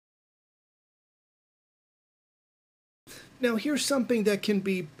Now, here's something that can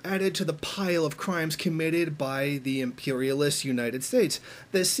be added to the pile of crimes committed by the imperialist United States.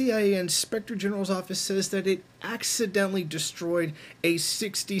 The CIA Inspector General's office says that it accidentally destroyed a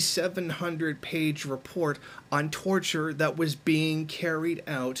 6,700-page report on torture that was being carried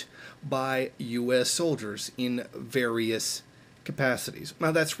out by U.S. soldiers in various capacities.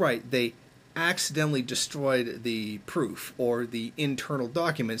 Now, that's right, they accidentally destroyed the proof or the internal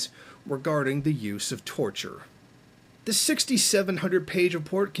documents regarding the use of torture. The 6,700-page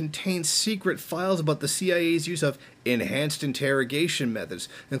report contains secret files about the CIA's use of enhanced interrogation methods,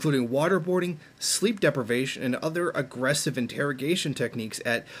 including waterboarding, sleep deprivation, and other aggressive interrogation techniques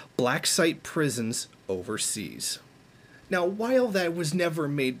at black site prisons overseas. Now, while that was never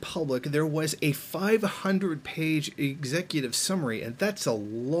made public, there was a 500-page executive summary, and that's a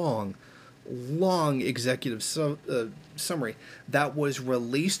long executive summary that was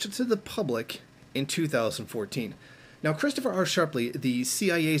released to the public in 2014. Now, Christopher R. Sharpley, the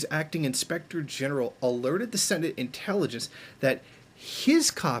CIA's acting inspector general, alerted the Senate Intelligence that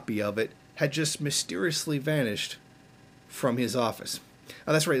his copy of it had just mysteriously vanished from his office.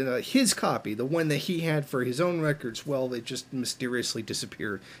 That's right, his copy, the one that he had for his own records, well, it just mysteriously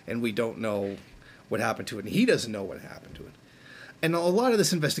disappeared, and we don't know what happened to it, and he doesn't know what happened to it. And a lot of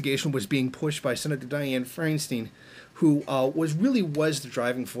this investigation was being pushed by Senator Dianne Feinstein, who was the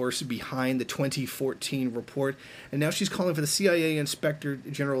driving force behind the 2014 report, and now she's calling for the CIA Inspector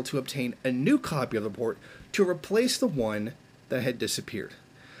General to obtain a new copy of the report to replace the one that had disappeared.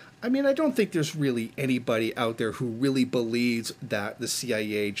 I mean, I don't think there's really anybody out there who really believes that the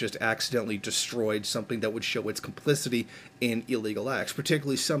CIA just accidentally destroyed something that would show its complicity in illegal acts,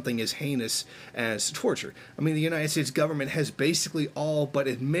 particularly something as heinous as torture. I mean, the United States government has basically all but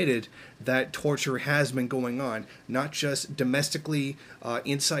admitted that torture has been going on, not just domestically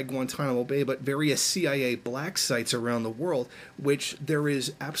inside Guantanamo Bay, but various CIA black sites around the world, which there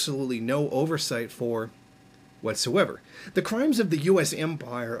is absolutely no oversight for whatsoever. The crimes of the U.S.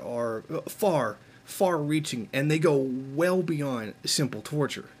 empire are far-reaching, and they go well beyond simple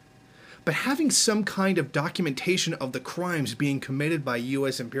torture. But having some kind of documentation of the crimes being committed by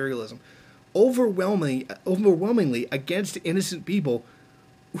U.S. imperialism overwhelmingly against innocent people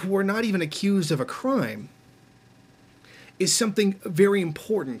who are not even accused of a crime is something very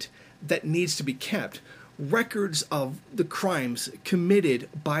important that needs to be kept. Records of the crimes committed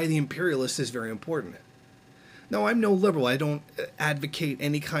by the imperialists is very important. Now, I'm no liberal. I don't advocate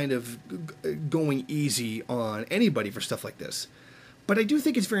any kind of going easy on anybody for stuff like this. But I do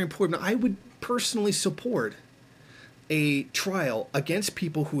think it's very important. I would personally support a trial against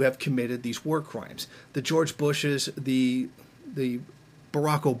people who have committed these war crimes. The George Bushes, the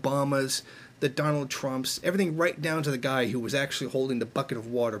Barack Obamas, the Donald Trumps, everything right down to the guy who was actually holding the bucket of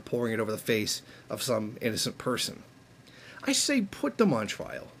water, pouring it over the face of some innocent person. I say put them on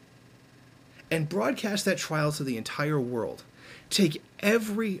trial and broadcast that trial to the entire world. Take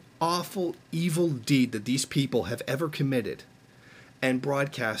every awful, evil deed that these people have ever committed and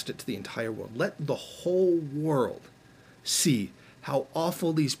broadcast it to the entire world. Let the whole world see how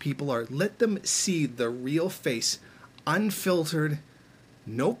awful these people are. Let them see the real face, unfiltered,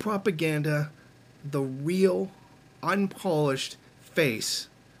 no propaganda, the real, unpolished face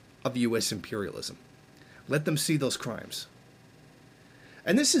of U.S. imperialism. Let them see those crimes.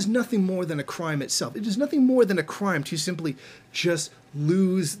 And this is nothing more than a crime itself. It is nothing more than a crime to simply just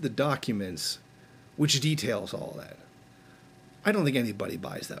lose the documents which details all that. I don't think anybody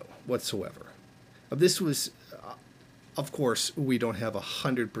buys that whatsoever. This was, of course, we don't have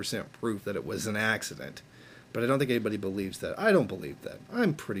 100% proof that it was an accident, but I don't think anybody believes that. I don't believe that.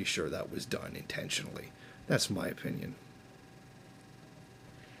 I'm pretty sure that was done intentionally. That's my opinion.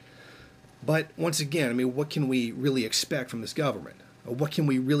 But once again, I mean, what can we really expect from this government? What can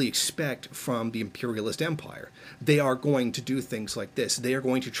we really expect from the imperialist empire? They are going to do things like this. They are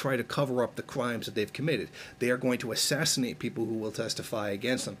going to try to cover up the crimes that they've committed. They are going to assassinate people who will testify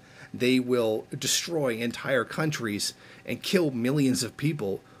against them. They will destroy entire countries and kill millions of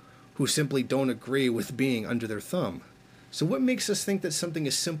people who simply don't agree with being under their thumb. So what makes us think that something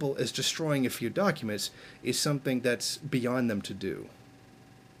as simple as destroying a few documents is something that's beyond them to do?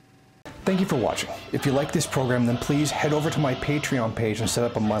 Thank you for watching. If you like this program, then please head over to my Patreon page and set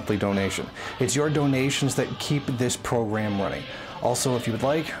up a monthly donation. It's your donations that keep this program running. Also, if you would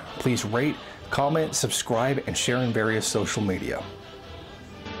like, please rate, comment, subscribe, and share in various social media.